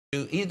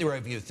Do either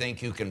of you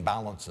think you can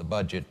balance the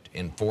budget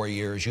in 4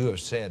 years? You have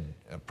said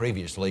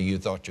previously you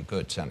thought you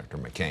could, Senator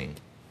McCain.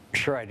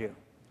 Sure I do.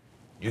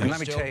 You can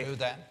still do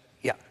that?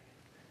 Yeah.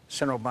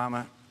 Senator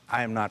Obama,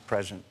 I am not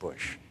President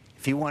Bush.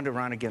 If you wanted to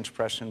run against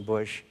President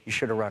Bush, you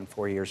should have run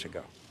 4 years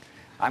ago.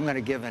 I'm going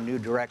to give a new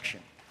direction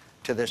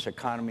to this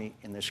economy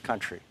in this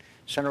country.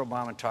 Senator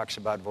Obama talks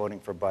about voting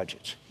for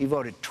budgets. He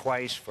voted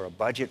twice for a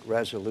budget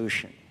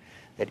resolution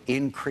that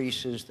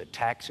increases the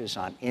taxes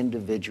on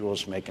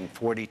individuals making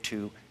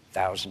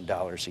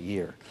 $42,000 a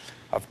year.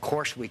 Of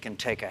course we can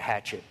take a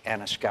hatchet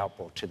and a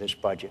scalpel to this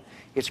budget.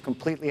 It's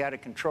completely out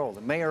of control.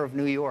 The mayor of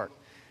New York,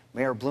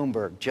 Mayor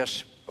Bloomberg,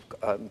 just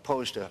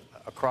imposed a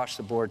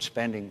across-the-board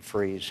spending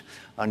freeze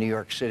on New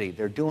York City.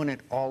 They're doing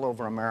it all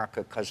over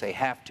America because they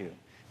have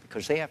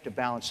to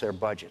balance their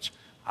budgets.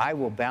 I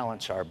will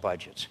balance our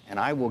budgets, and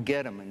I will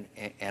get them,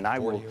 and I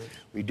will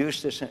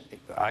reduce this.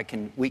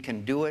 We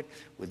can do it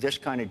with this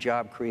kind of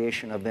job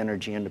creation of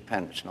energy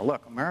independence. Now,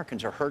 look,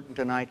 Americans are hurting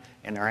tonight,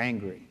 and they're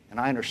angry, and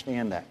I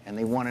understand that, and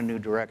they want a new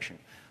direction.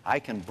 I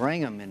can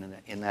bring them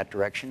in that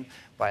direction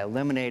by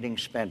eliminating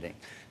spending.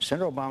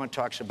 Senator Obama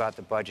talks about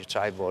the budgets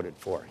I voted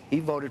for. He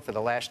voted for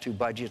the last two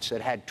budgets that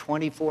had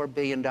 $24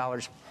 billion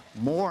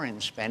more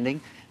in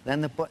spending than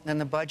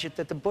the budget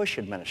that the Bush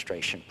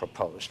administration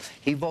proposed.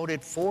 He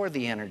voted for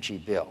the energy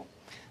bill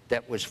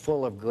that was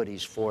full of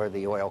goodies for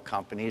the oil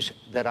companies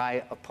that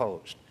I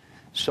opposed.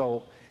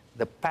 So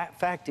the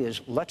fact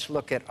is, let's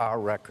look at our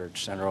record,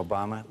 Senator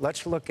Obama.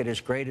 Let's look at as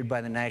graded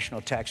by the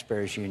National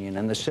Taxpayers Union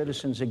and the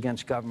Citizens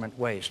Against Government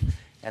Waste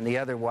and the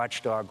other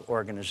watchdog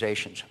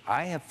organizations.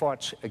 I have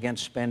fought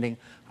against spending.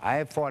 I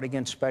have fought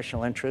against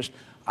special interest.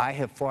 I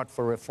have fought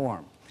for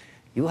reform.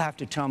 You'll have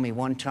to tell me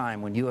one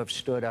time when you have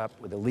stood up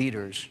with the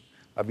leaders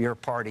of your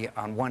party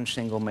on one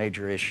single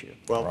major issue.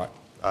 Well,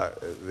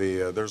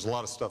 there's a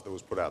lot of stuff that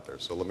was put out there,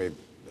 so let me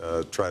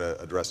try to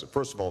address it.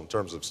 First of all, in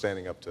terms of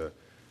standing up to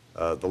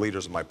the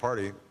leaders of my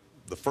party,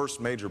 the first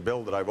major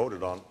bill that I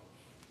voted on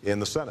in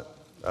the Senate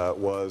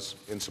was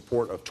in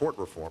support of tort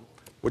reform,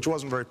 which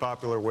wasn't very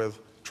popular with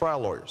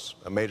trial lawyers,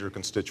 a major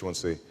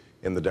constituency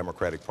in the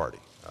Democratic Party.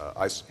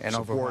 I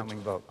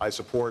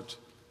support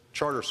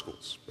charter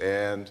schools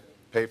and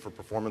pay for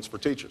performance for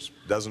teachers.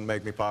 Doesn't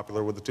make me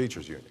popular with the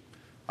teachers union.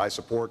 I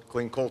support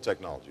clean coal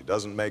technology.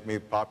 Doesn't make me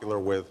popular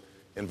with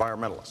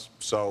environmentalists.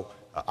 So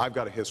I've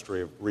got a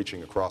history of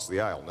reaching across the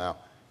aisle. Now,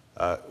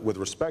 with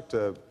respect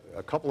to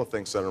a couple of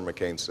things Senator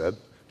McCain said,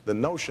 the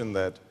notion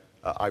that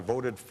I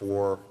voted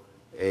for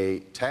a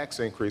tax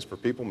increase for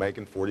people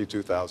making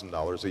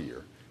 $42,000 a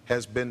year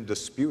has been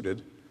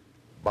disputed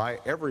by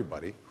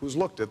everybody who's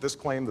looked at this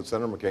claim that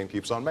Senator McCain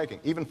keeps on making.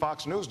 Even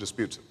Fox News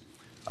disputes it.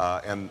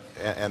 And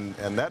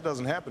that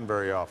doesn't happen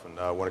very often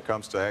when it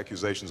comes to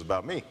accusations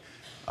about me.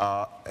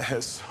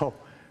 So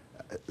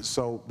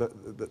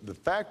the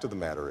fact of the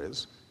matter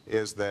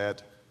is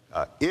that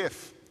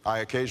if I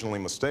occasionally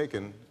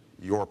mistaken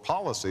your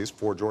policies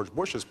for George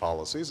Bush's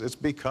policies, it's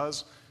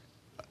because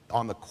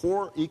on the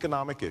core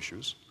economic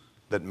issues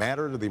that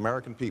matter to the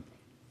American people,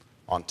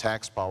 on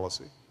tax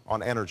policy,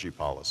 on energy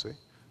policy,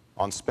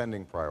 on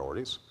spending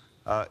priorities,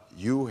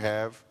 you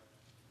have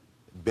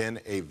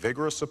been a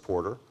vigorous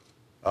supporter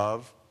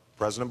of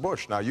President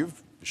Bush. Now,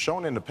 you've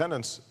shown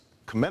independence,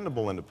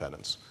 commendable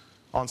independence,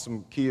 on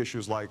some key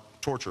issues like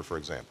torture, for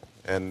example,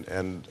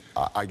 and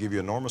I give you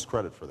enormous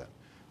credit for that.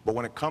 But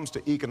when it comes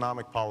to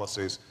economic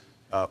policies,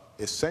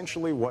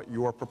 essentially what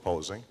you are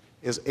proposing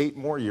is 8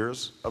 more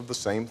years of the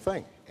same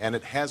thing, and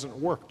it hasn't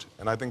worked.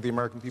 And I think the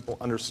American people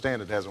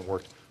understand it hasn't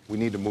worked. We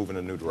need to move in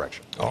a new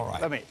direction. All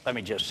right. Let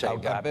me just say,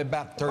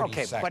 about 30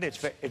 seconds. But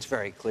it's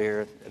very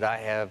clear that I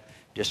have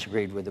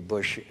disagreed with the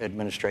Bush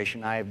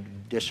administration. I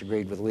have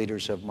disagreed with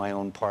leaders of my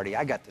own party.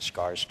 I got the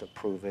scars to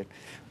prove it,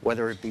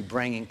 whether it be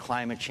bringing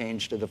climate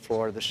change to the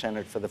floor of the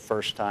Senate for the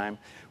first time,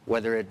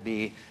 whether it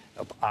be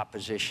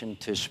opposition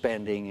to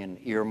spending and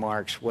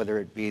earmarks, whether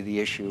it be the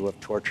issue of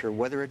torture,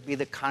 whether it be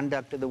the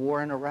conduct of the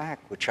war in Iraq,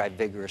 which I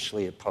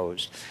vigorously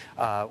opposed,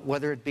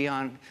 whether it be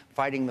on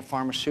fighting the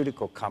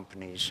pharmaceutical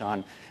companies,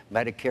 on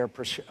Medicare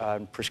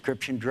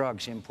prescription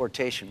drugs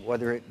importation,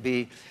 whether it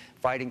be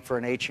fighting for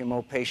an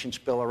HMO patient's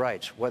Bill of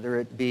Rights, whether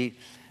it be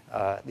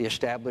the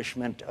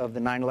establishment of the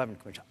 9/11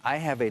 Commission. I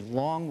have a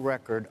long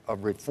record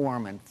of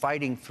reform and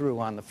fighting through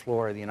on the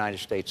floor of the United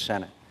States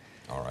Senate.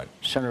 All right.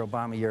 Senator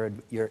Obama,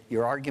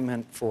 your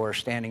argument for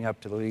standing up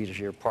to the leaders of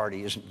your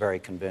party isn't very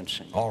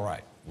convincing. All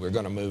right. We're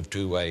going to move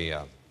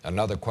to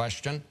another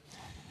question.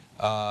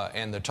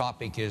 And the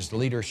topic is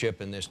leadership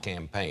in this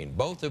campaign.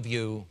 Both of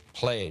you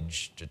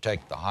pledged to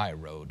take the high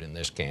road in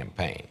this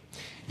campaign,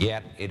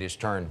 yet it has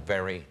turned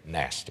very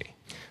nasty.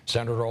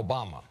 Senator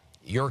Obama,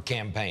 your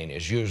campaign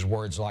has used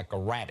words like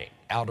erratic,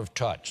 out of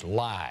touch,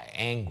 lie,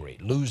 angry,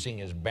 losing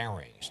his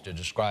bearings to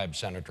describe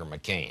Senator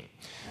McCain.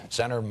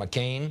 Senator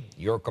McCain,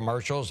 your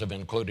commercials have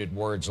included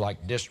words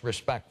like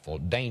disrespectful,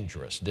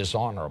 dangerous,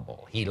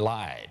 dishonorable. He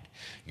lied.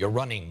 Your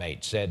running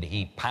mate said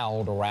he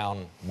palled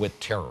around with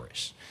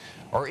terrorists.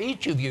 Are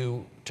each of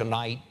you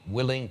tonight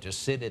willing to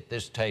sit at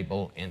this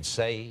table and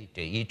say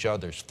to each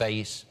other's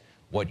face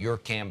what your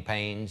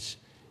campaigns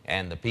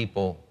and the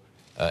people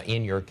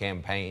in your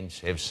campaigns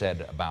have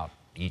said about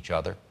each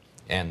other?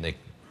 And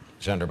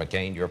Senator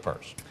McCain, you're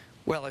first.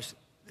 Well, this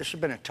has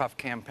been a tough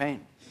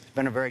campaign. It's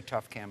been a very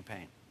tough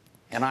campaign.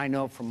 And I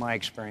know from my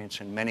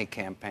experience in many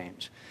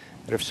campaigns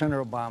that if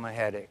Senator Obama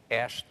had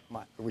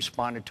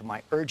responded to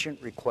my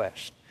urgent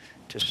request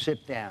to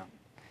sit down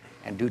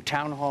and do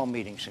town hall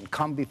meetings and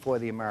come before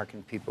the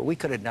American people, we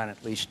could have done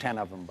at least 10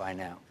 of them by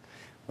now.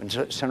 When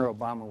Senator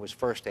Obama was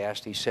first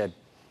asked, he said,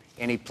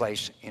 any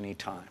place, any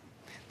time.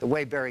 The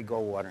way Barry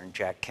Goldwater and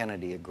Jack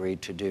Kennedy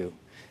agreed to do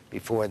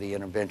before the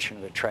intervention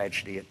of the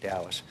tragedy at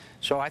Dallas.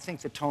 So I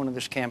think the tone of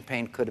this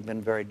campaign could have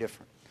been very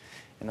different.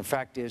 And the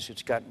fact is,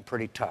 it's gotten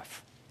pretty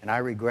tough. And I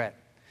regret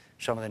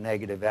some of the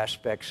negative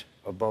aspects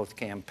of both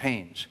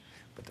campaigns.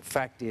 But the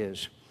fact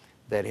is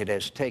that it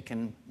has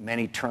taken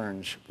many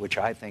turns which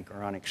I think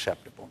are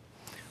unacceptable.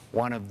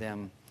 One of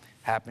them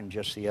happened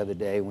just the other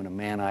day when a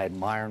man I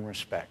admire and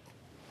respect,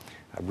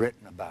 I've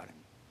written about him,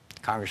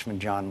 Congressman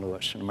John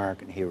Lewis, an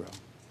American hero,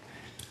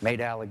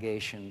 made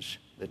allegations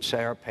that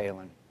Sarah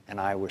Palin and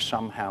I were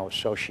somehow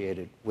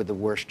associated with the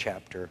worst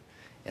chapter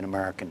in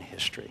American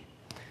history: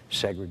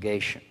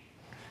 segregation,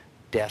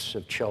 deaths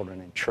of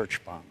children in church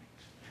bombings,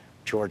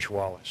 George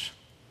Wallace.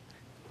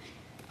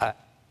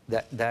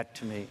 That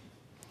to me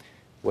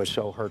was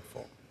so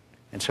hurtful.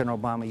 And Senator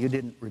Obama, you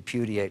didn't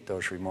repudiate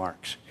those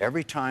remarks.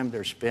 Every time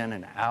there's been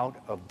an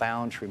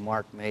out-of-bounds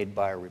remark made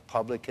by a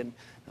Republican,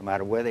 no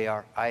matter where they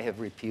are, I have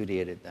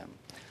repudiated them.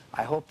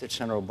 I hope that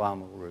Senator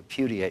Obama will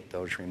repudiate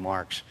those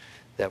remarks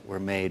that were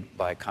made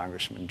by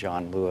Congressman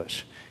John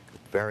Lewis.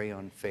 Very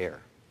unfair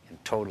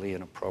and totally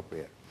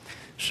inappropriate.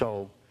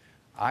 So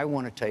I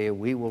want to tell you,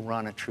 we will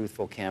run a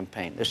truthful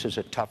campaign. This is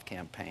a tough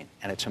campaign.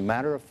 And it's a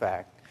matter of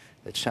fact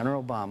that Senator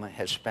Obama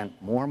has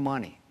spent more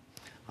money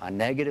on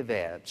negative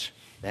ads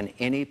than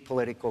any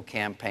political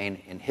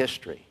campaign in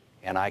history,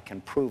 and I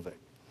can prove it.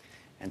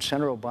 And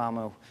Senator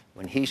Obama,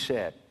 when he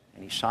said,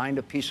 and he signed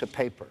a piece of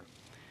paper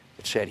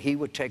that said he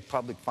would take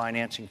public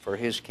financing for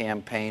his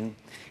campaign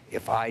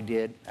if I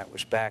did, that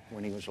was back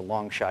when he was a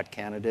long-shot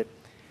candidate,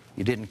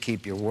 you didn't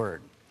keep your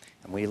word.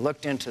 And we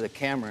looked into the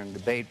camera in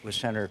debate with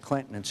Senator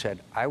Clinton and said,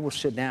 I will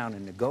sit down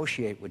and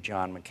negotiate with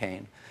John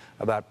McCain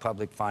about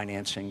public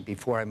financing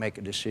before I make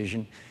a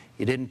decision.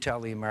 You didn't tell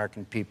the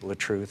American people the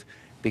truth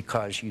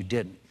because you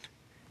didn't.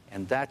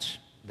 And that's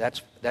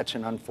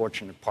an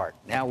unfortunate part.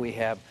 Now we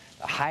have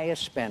the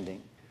highest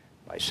spending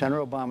by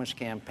Senator Obama's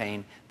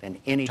campaign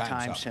than any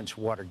time since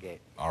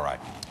Watergate. All right.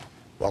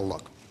 Well,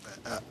 look,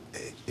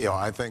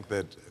 I think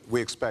that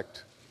we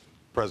expect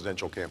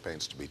presidential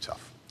campaigns to be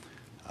tough.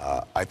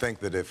 I think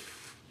that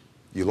if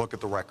you look at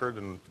the record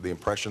and the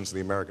impressions of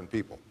the American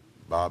people,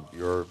 Bob,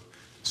 your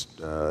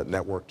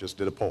network just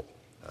did a poll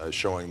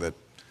showing that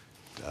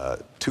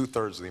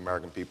 2/3 of the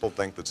American people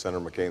think that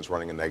Senator McCain's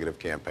running a negative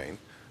campaign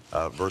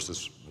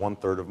versus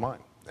 1/3 of mine.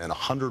 And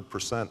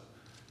 100%,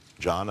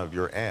 John, of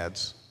your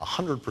ads,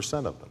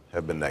 100% of them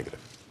have been negative.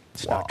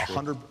 It's not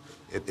true.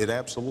 It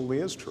absolutely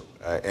is true.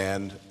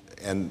 And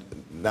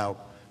now,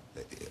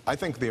 I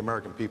think the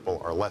American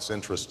people are less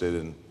interested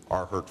in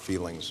our hurt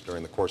feelings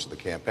during the course of the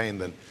campaign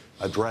than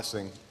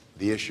addressing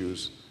the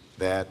issues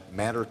that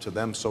matter to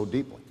them so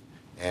deeply.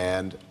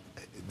 And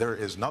there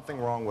is nothing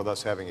wrong with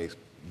us having a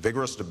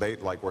vigorous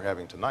debate like we're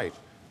having tonight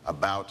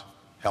about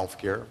health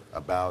care,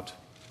 about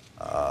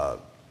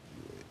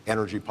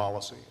energy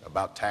policy,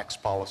 about tax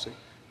policy.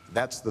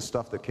 That's the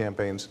stuff that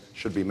campaigns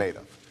should be made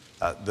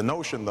of. The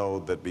notion, though,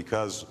 that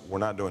because we're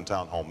not doing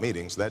town hall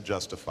meetings, that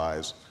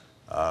justifies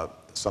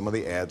some of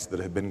the ads that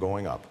have been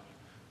going up,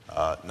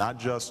 not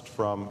just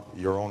from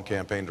your own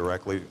campaign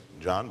directly,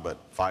 John, but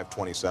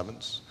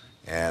 527s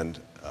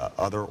and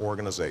other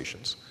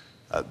organizations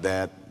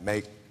that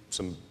make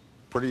some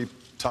pretty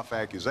tough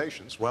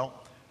accusations. Well,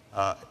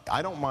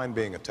 I don't mind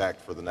being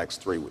attacked for the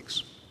next 3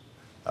 weeks.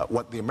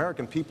 What the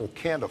American people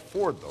can't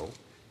afford, though,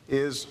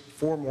 is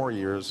 4 more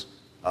years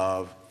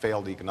of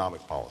failed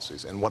economic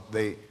policies. And what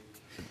they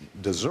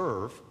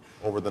deserve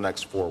over the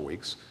next 4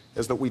 weeks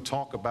is that we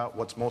talk about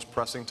what's most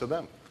pressing to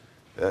them.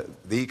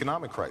 The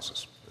economic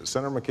crisis.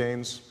 Senator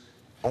McCain's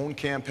own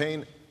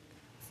campaign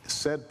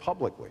said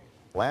publicly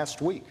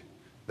last week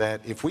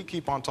that if we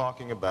keep on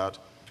talking about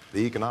the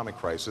economic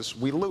crisis,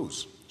 we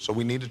lose. So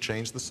we need to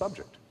change the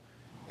subject.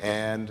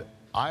 And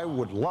I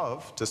would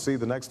love to see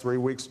the next 3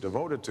 weeks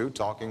devoted to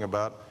talking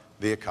about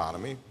the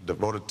economy,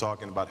 devoted to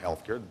talking about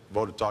health care,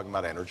 devoted to talking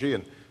about energy,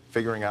 and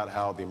figuring out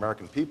how the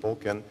American people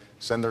can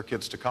send their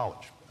kids to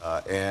college.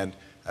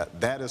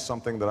 That is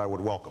something that I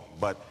would welcome.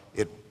 But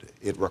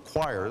it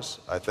requires,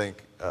 I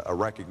think, a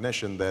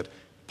recognition that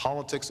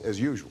politics as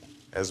usual,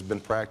 as has been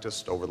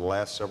practiced over the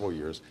last several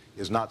years,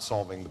 is not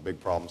solving the big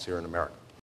problems here in America.